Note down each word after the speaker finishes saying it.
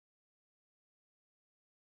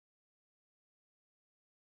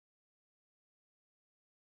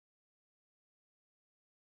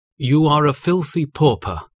You Are a Filthy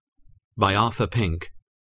Pauper by Arthur Pink.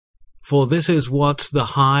 For this is what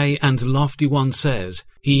the high and lofty one says,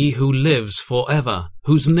 he who lives forever,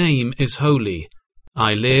 whose name is holy.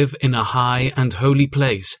 I live in a high and holy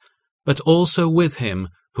place, but also with him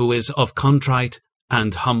who is of contrite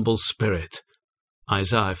and humble spirit.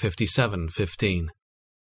 Isaiah 57:15.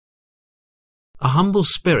 A humble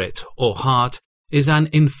spirit or heart is an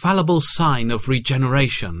infallible sign of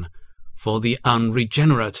regeneration, for the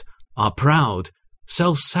unregenerate are proud,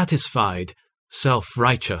 self-satisfied,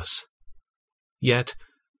 self-righteous. Yet,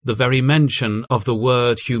 the very mention of the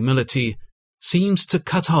word humility seems to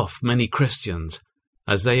cut off many Christians.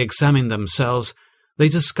 As they examine themselves, they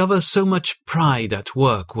discover so much pride at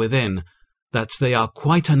work within that they are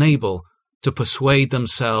quite unable to persuade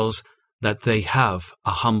themselves that they have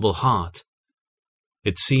a humble heart.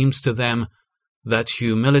 It seems to them that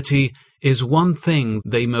humility is one thing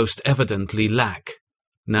they most evidently lack.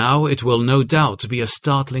 Now it will no doubt be a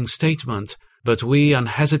startling statement, but we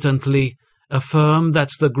unhesitantly affirm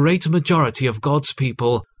that the great majority of God's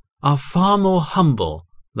people are far more humble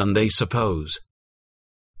than they suppose.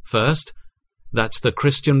 First, that the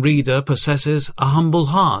Christian reader possesses a humble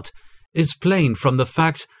heart is plain from the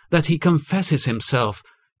fact that he confesses himself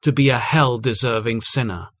to be a hell-deserving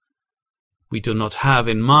sinner. We do not have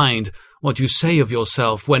in mind what you say of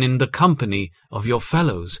yourself when in the company of your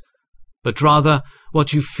fellows, but rather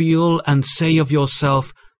what you feel and say of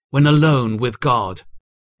yourself when alone with God.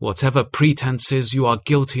 Whatever pretenses you are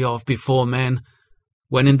guilty of before men,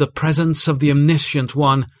 when in the presence of the omniscient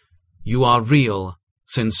one, you are real,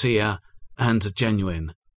 sincere, and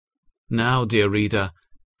genuine. Now, dear reader,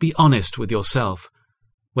 be honest with yourself.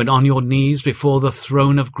 When on your knees before the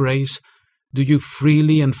throne of grace, do you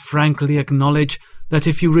freely and frankly acknowledge that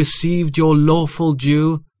if you received your lawful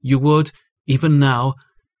due, you would, even now,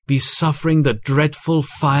 be suffering the dreadful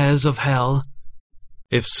fires of hell?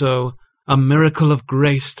 If so, a miracle of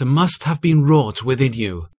grace must have been wrought within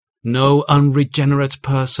you. No unregenerate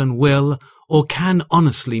person will or can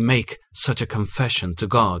honestly make such a confession to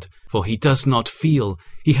God, for he does not feel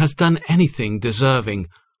he has done anything deserving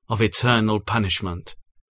of eternal punishment.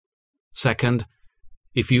 Second,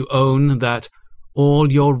 if you own that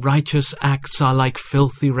all your righteous acts are like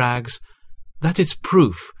filthy rags, that is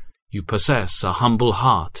proof you possess a humble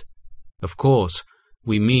heart. Of course,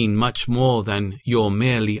 we mean much more than your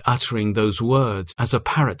merely uttering those words as a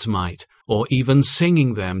parrot might, or even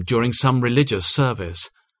singing them during some religious service.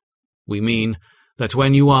 We mean that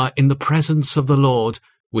when you are in the presence of the Lord,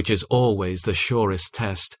 which is always the surest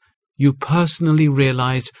test, you personally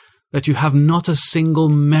realize that you have not a single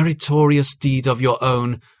meritorious deed of your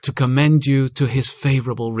own to commend you to his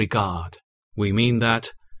favorable regard. We mean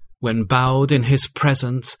that, when bowed in his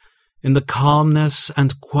presence, in the calmness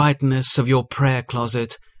and quietness of your prayer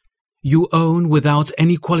closet, you own without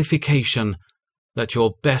any qualification that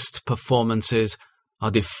your best performances are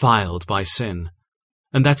defiled by sin,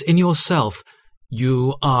 and that in yourself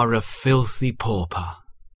you are a filthy pauper.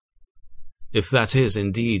 If that is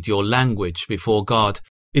indeed your language before God,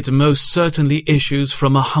 it most certainly issues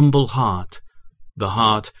from a humble heart. The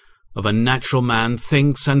heart of a natural man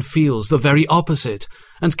thinks and feels the very opposite,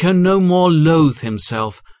 and can no more loathe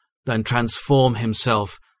himself than transform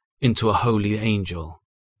himself into a holy angel.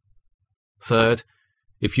 Third,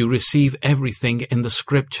 if you receive everything in the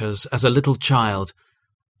Scriptures as a little child,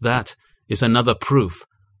 that is another proof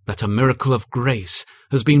that a miracle of grace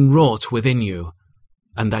has been wrought within you,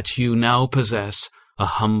 and that you now possess a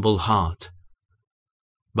humble heart.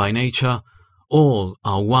 By nature, all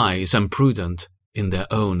are wise and prudent in their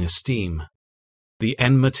own esteem. The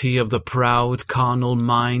enmity of the proud carnal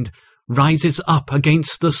mind rises up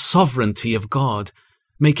against the sovereignty of God,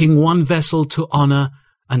 making one vessel to honor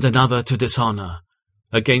and another to dishonor,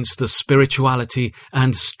 against the spirituality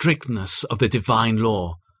and strictness of the divine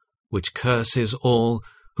law, which curses all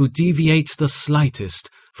who deviate the slightest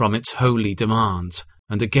from its holy demands,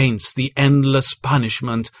 and against the endless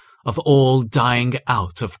punishment of all dying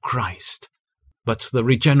out of Christ. But the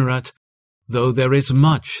regenerate, though there is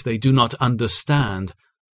much they do not understand,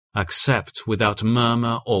 accept without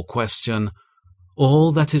murmur or question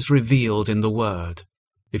all that is revealed in the Word.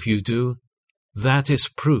 If you do, that is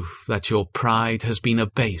proof that your pride has been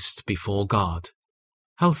abased before God.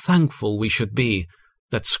 How thankful we should be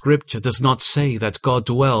that Scripture does not say that God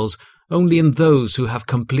dwells only in those who have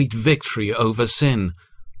complete victory over sin,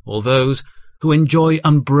 or those who enjoy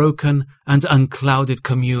unbroken and unclouded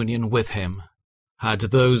communion with him. Had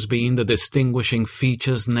those been the distinguishing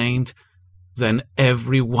features named, then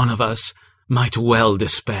every one of us might well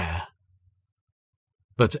despair.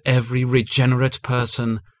 But every regenerate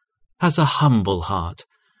person has a humble heart,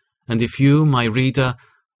 And if you, my reader,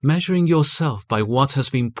 measuring yourself by what has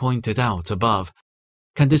been pointed out above,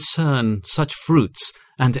 can discern such fruits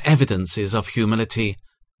and evidences of humility,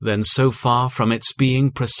 then so far from its being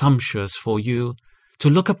presumptuous for you to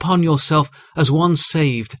look upon yourself as one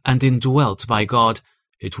saved and indwelt by God,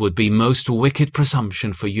 it would be most wicked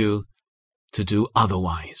presumption for you to do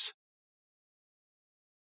otherwise.